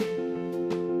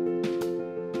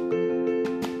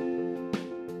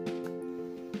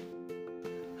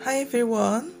Hi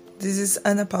everyone, this is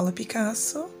Ana Paula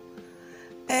Picasso,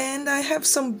 and I have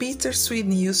some bittersweet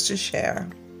news to share.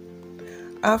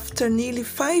 After nearly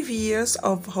 5 years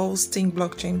of hosting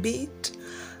Blockchain Beat,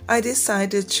 I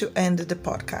decided to end the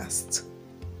podcast.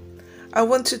 I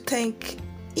want to thank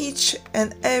each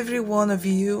and every one of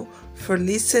you for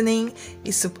listening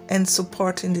and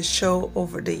supporting the show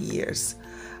over the years.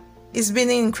 It's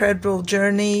been an incredible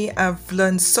journey. I've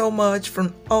learned so much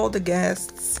from all the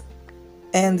guests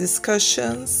and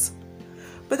discussions,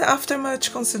 but after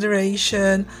much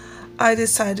consideration, I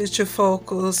decided to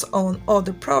focus on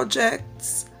other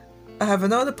projects. I have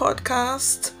another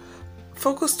podcast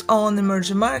focused on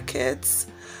emerging markets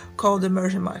called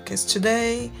Emerging Markets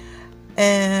Today,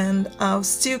 and I'm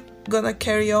still gonna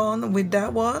carry on with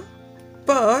that one.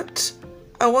 But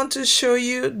I want to show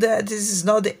you that this is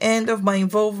not the end of my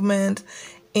involvement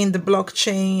in the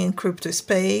blockchain and crypto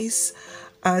space.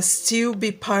 I'll still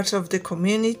be part of the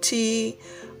community,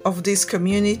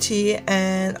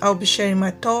 and I'll be sharing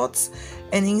my thoughts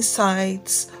and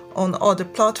insights on other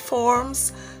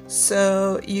platforms,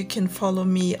 so you can follow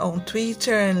me on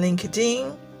Twitter and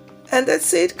LinkedIn. And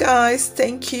that's it, guys.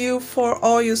 Thank you for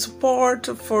all your support,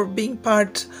 for being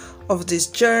part of this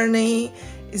journey.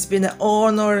 It's been an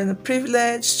honor and a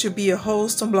privilege to be a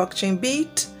host on Blockchain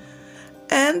Beat.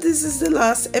 And this is the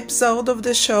last episode of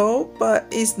the show, but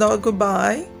it's not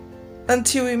goodbye.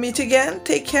 Until we meet again,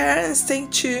 take care and stay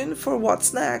tuned for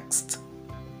what's next.